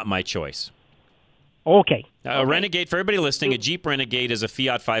 Is not my choice. Okay. A Renegade, for everybody listening, a Jeep Renegade is a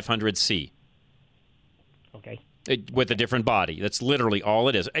Fiat 500C. Okay. With a different body. That's literally all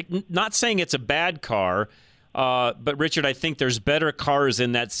it is. Not saying it's a bad car, but Richard, I think there's better cars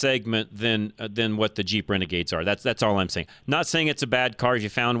in that segment than what the Jeep Renegades are. That's all I'm saying. Not saying it's a bad car. If you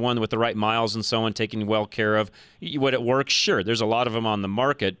found one with the right miles and so on, taken well care of, would it work? Sure. There's a lot of them on the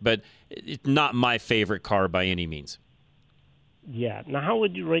market, but it's not my favorite car by any means. Yeah. Now, how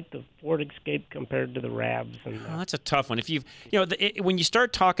would you rate the Ford Escape compared to the Ravs? That's a tough one. If when you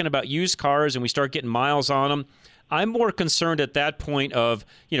start talking about used cars and we start getting miles on them, I'm more concerned at that point of,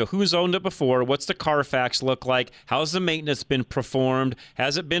 who's owned it before, what's the Carfax look like, how's the maintenance been performed,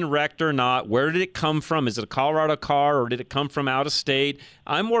 has it been wrecked or not, where did it come from, is it a Colorado car or did it come from out of state?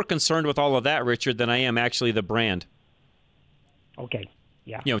 I'm more concerned with all of that, Richard, than I am actually the brand. Okay.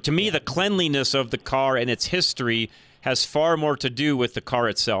 Yeah. To me, the cleanliness of the car and its history has far more to do with the car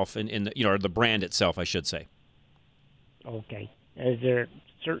itself and or the brand itself, I should say. Okay. Is there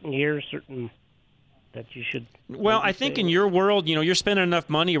certain years, that you should? Well, I think in your world, you're spending enough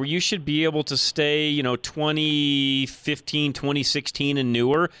money where you should be able to stay, 2015, 2016 and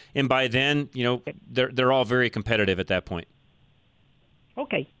newer, and by then, they're all very competitive at that point.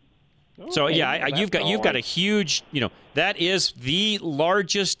 Okay. So you've got a huge, that is the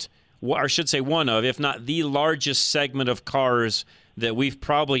largest, or I should say one of, if not the largest segment of cars that we've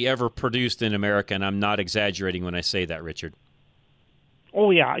probably ever produced in America, and I'm not exaggerating when I say that, Richard. Oh,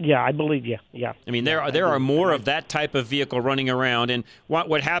 yeah, I believe you, yeah. I mean, there are more of that type of vehicle running around, and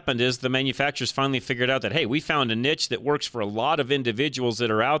what happened is the manufacturers finally figured out that, hey, we found a niche that works for a lot of individuals that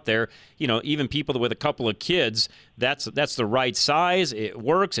are out there, even people with a couple of kids. That's the right size. It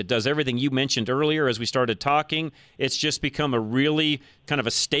works. It does everything you mentioned earlier as we started talking. It's just become a really kind of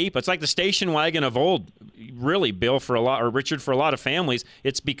a staple. It's like the station wagon of old, really, Bill, Richard, for a lot of families.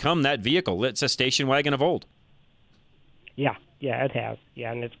 It's become that vehicle. It's a station wagon of old. Yeah, it has.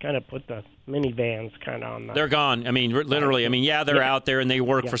 Yeah, and it's kind of put the minivans kind of on the... They're gone. I mean, literally. I mean, they're out there and they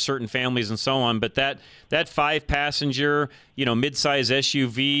work for certain families and so on. But that 5-passenger, mid-size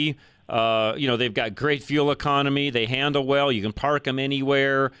SUV, they've got great fuel economy. They handle well. You can park them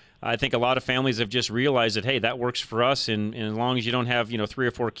anywhere. I think a lot of families have just realized that, hey, that works for us. And as long as you don't have, 3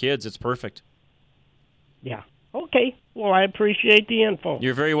 or 4 kids, it's perfect. Yeah. Okay. Well, I appreciate the info.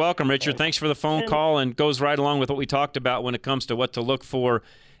 You're very welcome, Richard. Thanks for the phone call, and goes right along with what we talked about when it comes to what to look for,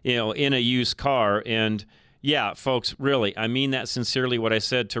 in a used car. And yeah, folks, really, I mean that sincerely, what I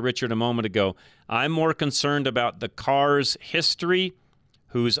said to Richard a moment ago. I'm more concerned about the car's history,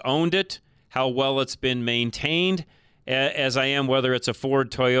 who's owned it, how well it's been maintained, as I am whether it's a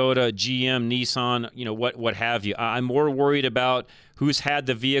Ford, Toyota, GM, Nissan, what have you. I'm more worried about who's had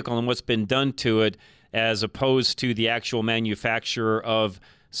the vehicle and what's been done to it, as opposed to the actual manufacturer of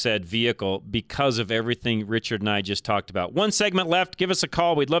said vehicle, because of everything Richard and I just talked about. One segment left. Give us a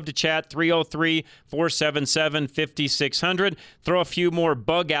call. We'd love to chat. 303-477-5600. Throw a few more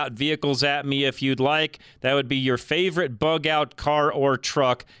bug-out vehicles at me if you'd like. That would be your favorite bug-out car or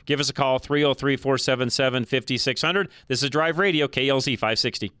truck. Give us a call, 303-477-5600. This is Drive Radio, KLZ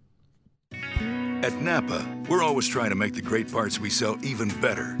 560. At Napa, we're always trying to make the great parts we sell even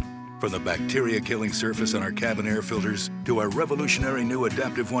better. From the bacteria-killing surface on our cabin air filters to our revolutionary new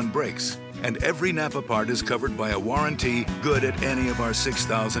Adaptive One brakes. And every Napa part is covered by a warranty good at any of our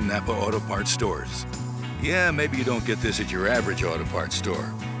 6,000 Napa Auto Parts stores. Yeah, maybe you don't get this at your average auto parts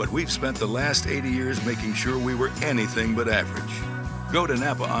store, but we've spent the last 80 years making sure we were anything but average. Go to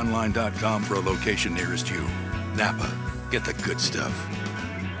NapaOnline.com for a location nearest you. Napa, get the good stuff.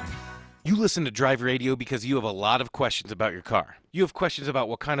 You listen to Drive Radio because you have a lot of questions about your car. You have questions about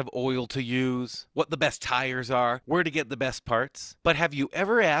what kind of oil to use, what the best tires are, where to get the best parts. But have you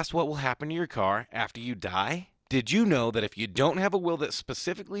ever asked what will happen to your car after you die? Did you know that if you don't have a will that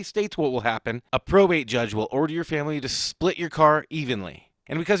specifically states what will happen, a probate judge will order your family to split your car evenly?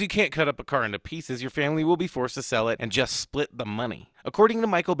 And because you can't cut up a car into pieces, your family will be forced to sell it and just split the money. According to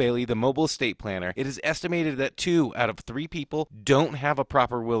Michael Bailey, the mobile estate planner, it is estimated that 2 out of 3 people don't have a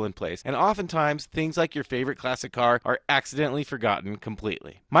proper will in place. And oftentimes, things like your favorite classic car are accidentally forgotten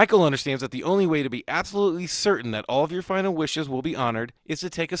completely. Michael understands that the only way to be absolutely certain that all of your final wishes will be honored is to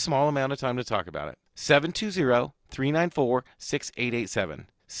take a small amount of time to talk about it. 720-394-6887.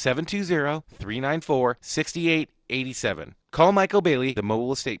 720-394-6887. Call Michael Bailey, the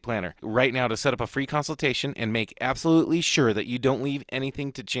mobile estate planner, right now to set up a free consultation and make absolutely sure that you don't leave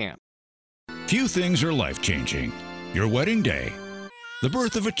anything to chance. Few things are life-changing. Your wedding day, the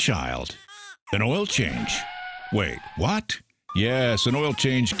birth of a child, an oil change. Wait, what? Yes, an oil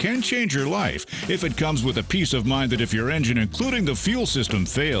change can change your life if it comes with a peace of mind that if your engine, including the fuel system,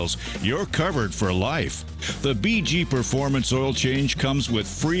 fails, you're covered for life. The BG Performance Oil Change comes with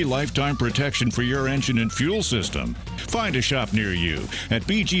free lifetime protection for your engine and fuel system. Find a shop near you at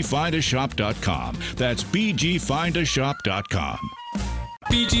bgfindashop.com. That's bgfindashop.com.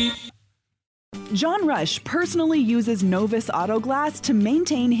 BG. John Rush personally uses Novus Auto Glass to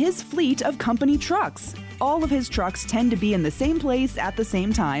maintain his fleet of company trucks. All of his trucks tend to be in the same place at the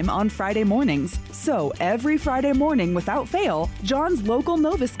same time on Friday mornings. So every Friday morning, without fail, John's local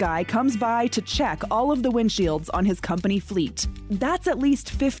Novus guy comes by to check all of the windshields on his company fleet. That's at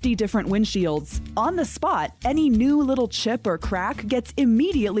least 50 different windshields. On the spot, any new little chip or crack gets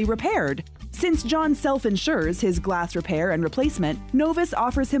immediately repaired. Since John self-insures his glass repair and replacement, Novus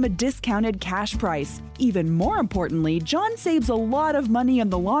offers him a discounted cash price. Even more importantly, John saves a lot of money in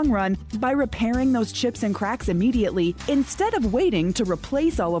the long run by repairing those chips and cracks immediately instead of waiting to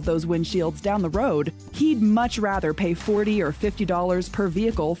replace all of those windshields down the road. He'd much rather pay $40 or $50 per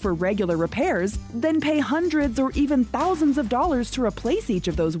vehicle for regular repairs than pay hundreds or even thousands of dollars to replace each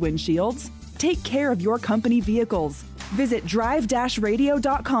of those windshields. Take care of your company vehicles. Visit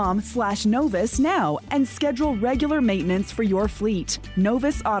drive-radio.com/Novus now and schedule regular maintenance for your fleet.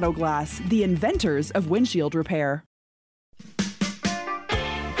 Novus Auto Glass, the inventors of windshield repair.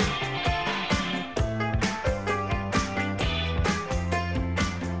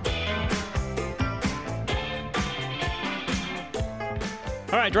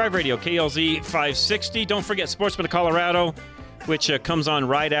 All right, Drive Radio, KLZ 560. Don't forget Sportsman of Colorado, which comes on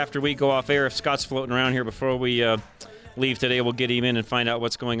right after we go off air. If Scott's floating around here before we leave today, we'll get him in and find out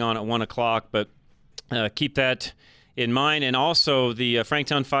what's going on at 1 o'clock. But keep that in mind. And also the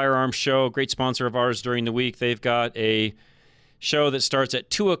Franktown Firearms Show, great sponsor of ours during the week. They've got a show that starts at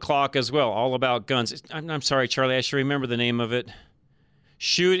 2 o'clock as well, all about guns. I'm sorry, Charlie, I should remember the name of it.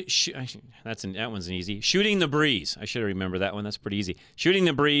 That one's an easy. Shooting the Breeze. I should remember that one. That's pretty easy. Shooting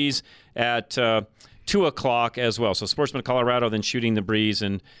the Breeze at 2 o'clock as well. So Sportsman of Colorado, then Shooting the Breeze,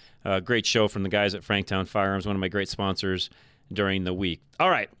 and great show from the guys at Franktown Firearms, one of my great sponsors during the week.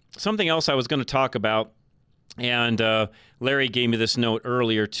 All right, something else I was going to talk about, and Larry gave me this note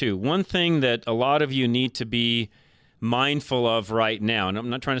earlier too. One thing that a lot of you need to be mindful of right now, and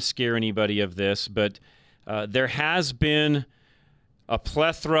I'm not trying to scare anybody of this, but there has been a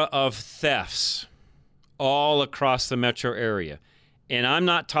plethora of thefts all across the metro area. And I'm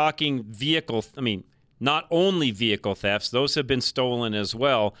not talking not only vehicle thefts, those have been stolen as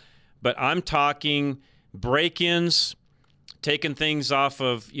well, but I'm talking break-ins, taking things off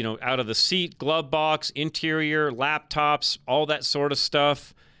of, out of the seat, glove box, interior, laptops, all that sort of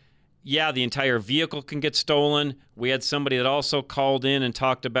stuff. Yeah, the entire vehicle can get stolen. We had somebody that also called in and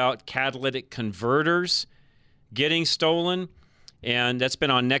talked about catalytic converters getting stolen. And that's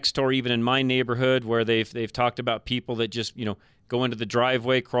been on Nextdoor, even in my neighborhood, where they've talked about people that just, go into the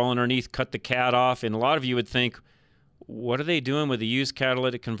driveway, crawl underneath, cut the cat off. And a lot of you would think, what are they doing with a used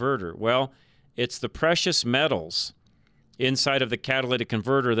catalytic converter? Well, it's the precious metals inside of the catalytic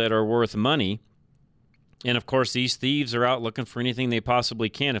converter that are worth money. And, of course, these thieves are out looking for anything they possibly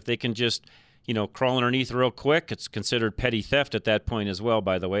can. If they can just, crawl underneath real quick, it's considered petty theft at that point as well,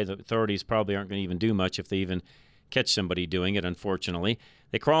 by the way. The authorities probably aren't going to even do much if they even catch somebody doing it, unfortunately.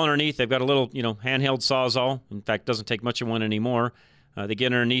 They crawl underneath. They've got a little, handheld Sawzall. In fact, doesn't take much of one anymore. They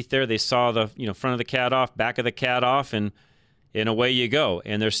get underneath there. They saw the, front of the cat off, back of the cat off, and, and away you go.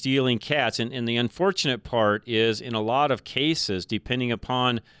 And they're stealing cats. And the unfortunate part is, in a lot of cases, depending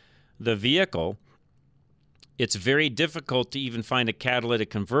upon the vehicle, it's very difficult to even find a catalytic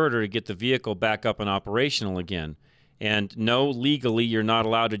converter to get the vehicle back up and operational again. And no, legally, you're not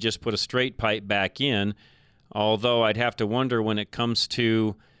allowed to just put a straight pipe back in, although I'd have to wonder when it comes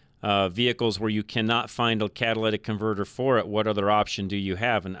to vehicles where you cannot find a catalytic converter for it, what other option do you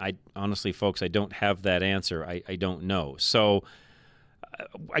have? And I honestly, folks, I don't have that answer. I don't know. So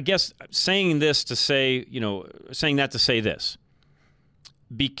I guess saying that to say this.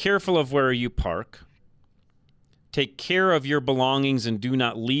 Be careful of where you park. Take care of your belongings and do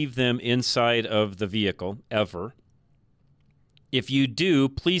not leave them inside of the vehicle ever. If you do,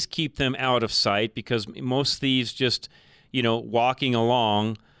 please keep them out of sight, because most thieves just, walking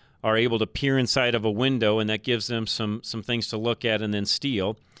along are able to peer inside of a window, and that gives them some things to look at and then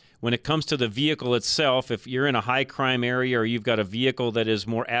steal. When it comes to the vehicle itself, if you're in a high crime area or you've got a vehicle that is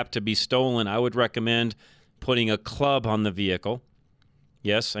more apt to be stolen, I would recommend putting a club on the vehicle.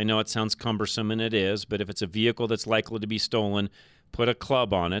 Yes, I know it sounds cumbersome, and it is, but if it's a vehicle that's likely to be stolen, put a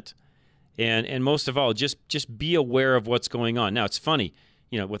club on it. And most of all, just be aware of what's going on. Now, it's funny,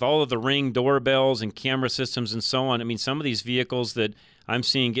 with all of the Ring doorbells and camera systems and so on, I mean, some of these vehicles that I'm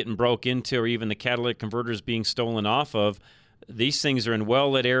seeing getting broke into, or even the catalytic converters being stolen off of, these things are in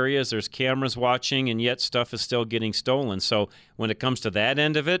well-lit areas, there's cameras watching, and yet stuff is still getting stolen. So when it comes to that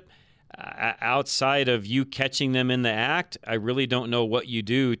end of it, outside of you catching them in the act, I really don't know what you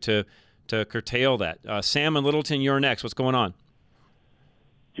do to curtail that. Sam in Littleton, you're next. What's going on?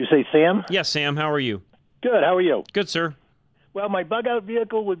 Did you say Sam? Yes, Sam. How are you? Good. How are you? Good, sir. Well, my bug-out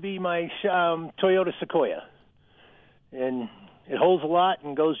vehicle would be my Toyota Sequoia. And it holds a lot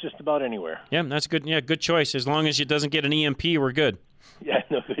and goes just about anywhere. Yeah, that's good. Yeah, good choice. As long as it doesn't get an EMP, we're good. Yeah,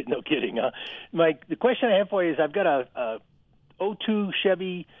 no kidding. The question I have for you is, I've got a 02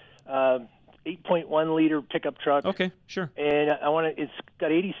 Chevy 8.1 liter pickup truck. Okay, sure. And it's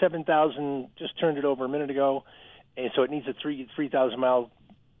got 87,000. Just turned it over a minute ago, and so it needs a 3,000 mile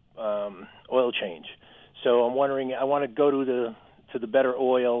oil change. So I'm wondering, I want to go to the better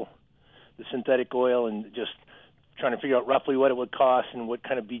oil, the synthetic oil, and just trying to figure out roughly what it would cost and what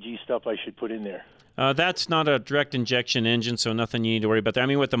kind of BG stuff I should put in there. That's not a direct injection engine, so nothing you need to worry about there. I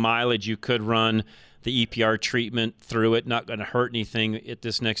mean, with the mileage, you could run the EPR treatment through it. Not going to hurt anything. At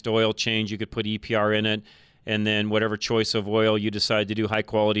this next oil change, you could put EPR in it, and then whatever choice of oil you decide to do,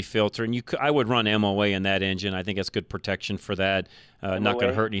 high-quality filter. And I would run MOA in that engine. I think that's good protection for that. Not going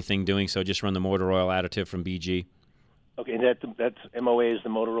to hurt anything doing so. Just run the motor oil additive from BG. Okay, that's MOA is the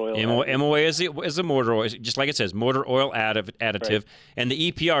motor oil. MOA is a motor oil, just like it says, motor oil additive, right. And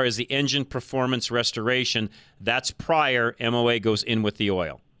the EPR is the engine performance restoration. That's prior. MOA goes in with the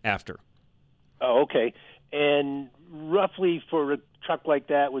oil after. Oh, okay. And roughly for a truck like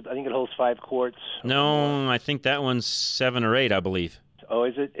that, I think it holds 5 quarts. No, I think that one's 7 or 8, I believe. Oh,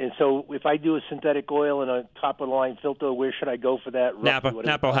 is it? And so if I do a synthetic oil and a top-of-the-line filter, where should I go for that? Napa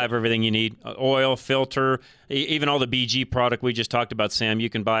will have everything you need. Oil, filter, even all the BG product we just talked about, Sam. You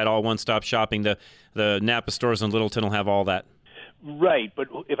can buy it all one-stop shopping. The Napa stores in Littleton will have all that. Right, but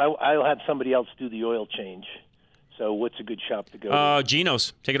if I'll have somebody else do the oil change. So what's a good shop to go to?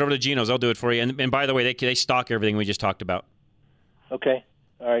 Geno's. Take it over to Geno's. I'll do it for you. And by the way, they stock everything we just talked about. Okay.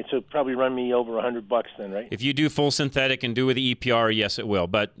 All right, so probably run me over $100 then, right? If you do full synthetic and do with the EPR, yes, it will,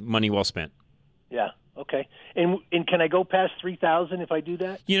 but money well spent. Yeah, okay. And can I go past 3,000 if I do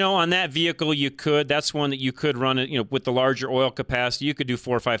that? On that vehicle, you could. That's one that you could run it, with the larger oil capacity. You could do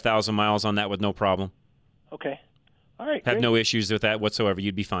 4,000 or 5,000 miles on that with no problem. Okay. All right, Have great. No issues with that whatsoever.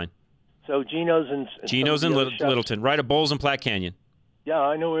 You'd be fine. So Geno's in Littleton, right at Bowles and Platte Canyon. Yeah,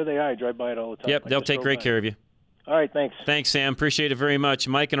 I know where they are. I drive by it all the time. Yep, they'll take great care of you. All right, thanks. Thanks, Sam. Appreciate it very much.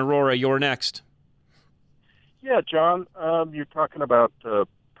 Mike and Aurora, you're next. Yeah, John, you're talking about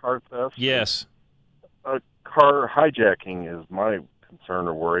car theft. Yes. Car hijacking is my concern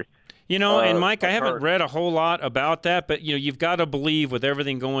or worry. And Mike, I haven't read a whole lot about that, but you've got to believe with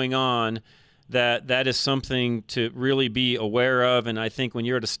everything going on that is something to really be aware of. And I think when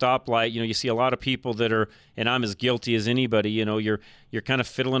you're at a stoplight, you see a lot of people that are, and I'm as guilty as anybody, you're kind of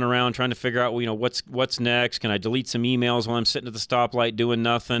fiddling around trying to figure out, what's next? Can I delete some emails while I'm sitting at the stoplight doing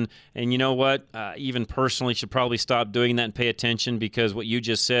nothing? And you know what? Even personally should probably stop doing that and pay attention, because what you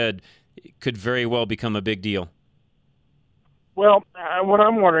just said could very well become a big deal. Well, what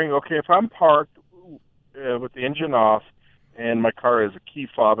I'm wondering, okay, if I'm parked with the engine off, and my car has a key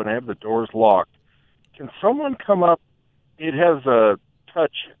fob and I have the doors locked, can someone come up? It has a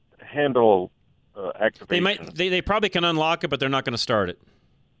touch handle activation. They probably can unlock it, but they're not going to start it.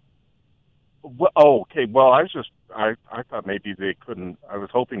 Well, okay. Well, I was just I thought maybe they couldn't. I was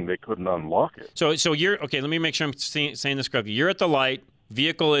hoping they couldn't unlock it. So you're okay. Let me make sure I'm saying this correctly. You're at the light.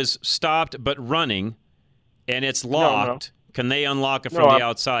 Vehicle is stopped but running, and it's locked. No. Can they unlock it from the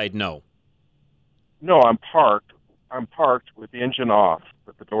outside? No. No, I'm parked. I'm parked with the engine off,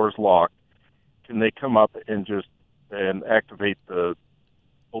 but the door's locked. Can they come up and activate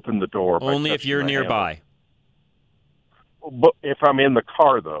open the door? Only if you're nearby. But if I'm in the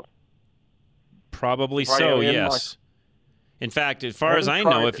car, though. Probably so, yes. In fact, as far as I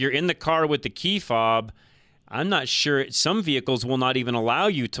know, if you're in the car with the key fob, I'm not sure. Some vehicles will not even allow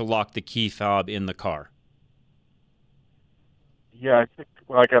you to lock the key fob in the car. Yeah, I think.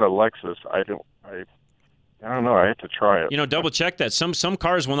 Well, I got a Lexus. I don't know. I have to try it. Double check that. Some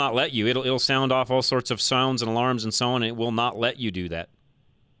cars will not let you. It'll sound off all sorts of sounds and alarms and so on. And it will not let you do that.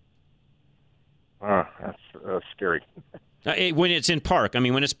 That's scary. When it's in park. I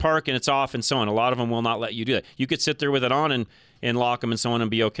mean, when it's park and it's off and so on, a lot of them will not let you do that. You could sit there with it on and lock them and so on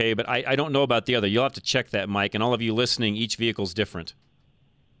and be okay, but I don't know about the other. You'll have to check that, Mike, and all of you listening, each vehicle's different.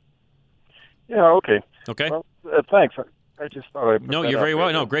 Yeah, okay. Okay? Well, thanks. I just thought I'd... No, you're very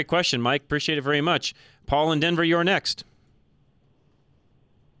well. No, great question, Mike. Appreciate it very much. Paul in Denver, you're next.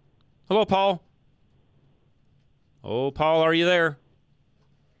 Hello, Paul. Oh, Paul, are you there?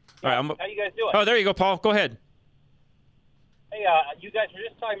 All right, how you guys doing? Oh, there you go, Paul. Go ahead. Hey, you guys were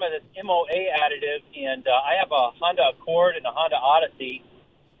just talking about this MOA additive, and I have a Honda Accord and a Honda Odyssey.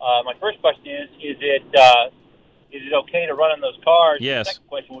 My first question is it okay to run on those cars? Yes. The second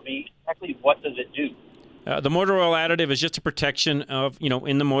question would be, exactly what does it do? The motor oil additive is just a protection of,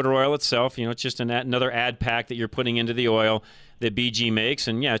 in the motor oil itself. It's just another add pack that you're putting into the oil that BG makes.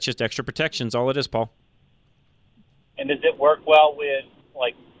 And, yeah, it's just extra protections. All it is, Paul. And does it work well with,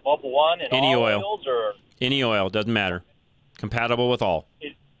 like, Mobil 1 and any all oil? Oils, or? Any oil. Doesn't matter. Compatible with all.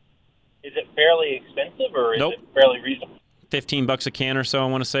 Is it fairly expensive, or is Nope. it fairly reasonable? $15 a can or so, I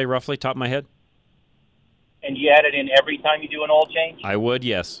want to say, roughly, top of my head. And you add it in every time you do an oil change? I would,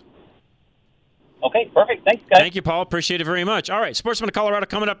 yes. Okay, perfect. Thanks, guys. Thank you, Paul. Appreciate it very much. All right, Sportsman of Colorado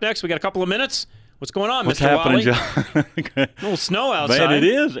coming up next. We got a couple of minutes. What's going on, What's Mr. happening, Wally? John? A little snow outside. Man, it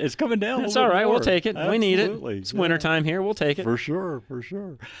is. It's coming down. It's all right. We'll take it. Absolutely. We need it. It's wintertime here. We'll take it. For sure.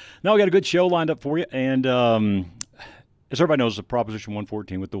 Now, we got a good show lined up for you. And as everybody knows, the Proposition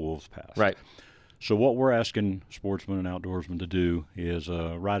 114 with the Wolves passed. Right. So what we're asking sportsmen and outdoorsmen to do is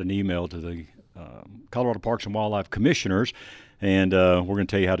write an email to the Colorado Parks and Wildlife Commissioners, and we're going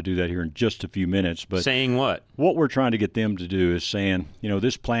to tell you how to do that here in just a few minutes. But saying what? What we're trying to get them to do is saying,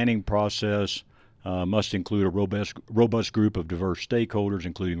 this planning process must include a robust group of diverse stakeholders,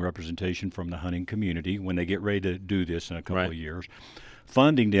 including representation from the hunting community when they get ready to do this in a couple of years.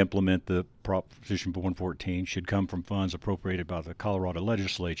 Funding to implement the Proposition 114 should come from funds appropriated by the Colorado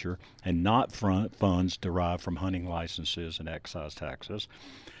legislature and not funds derived from hunting licenses and excise taxes.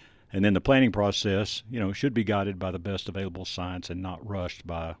 And then the planning process, should be guided by the best available science and not rushed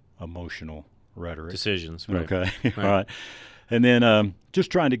by emotional rhetoric. Decisions. Right. Okay. All right. And then just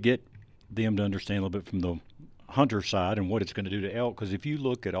trying to get them to understand a little bit from the hunter side and what it's going to do to elk. Because if you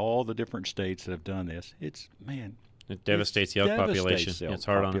look at all the different states that have done this, it devastates the elk population. It's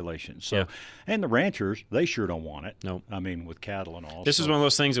hard on them. So, and the ranchers, they sure don't want it. No. I mean, with cattle and all. This is one of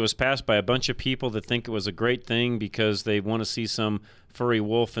those things that was passed by a bunch of people that think it was a great thing because they want to see some furry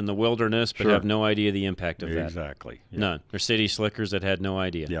wolf in the wilderness, but have no idea the impact of that. Exactly. Yep. None. They're city slickers that had no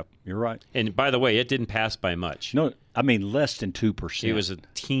idea. Yep, you're right. And by the way, it didn't pass by much. No, I mean less than 2%. It was a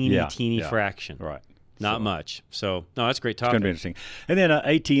teeny fraction. Right. Not much. So, no, that's a great topic. It's going to be interesting. And then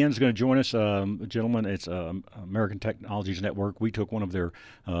ATN is going to join us. Gentlemen, it's American Technologies Network. We took one of their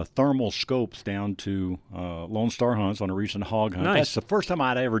thermal scopes down to Lone Star hunts on a recent hog hunt. Nice. That's the first time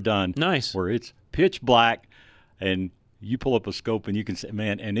I'd ever done. Nice. Where it's pitch black and you pull up a scope and you can see,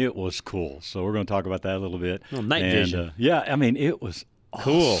 man, and it was cool. So we're going to talk about that a little bit. Well, night vision. Yeah, I mean, it was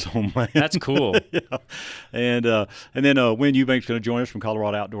cool. Awesome, man. That's cool. Yeah. And then Wynn Eubank's going to join us from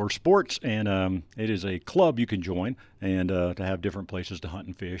Colorado Outdoor Sports, and it is a club you can join and to have different places to hunt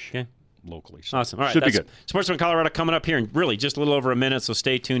and fish locally. So awesome. All right. Should be good. Sportsman Colorado coming up here in really just a little over a minute, so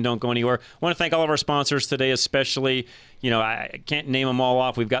stay tuned. Don't go anywhere. I want to thank all of our sponsors today, especially, I can't name them all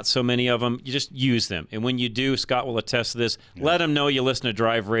off. We've got so many of them. You just use them. And when you do, Scott will attest to this, let them know you listen to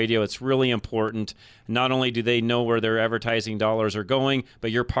Drive Radio. It's really important. Not only do they know where their advertising dollars are going,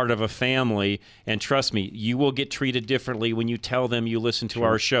 but you're part of a family. And trust me, you will get treated differently when you tell them you listen to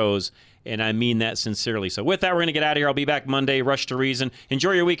our shows. And I mean that sincerely. So with that, we're going to get out of here. I'll be back Monday. Rush to Reason.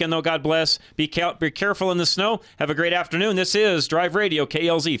 Enjoy your weekend, though. God bless. Be careful in the snow. Have a great afternoon. This is Drive Radio,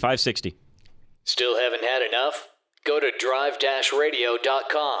 KLZ 560. Still haven't had enough? Go to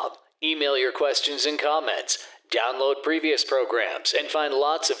drive-radio.com. Email your questions and comments. Download previous programs and find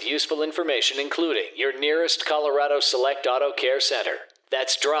lots of useful information, including your nearest Colorado Select Auto Care Center.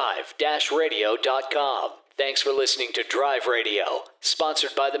 That's drive-radio.com. Thanks for listening to Drive Radio,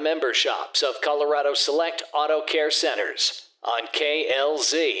 sponsored by the member shops of Colorado Select Auto Care Centers on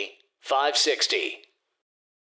KLZ 560.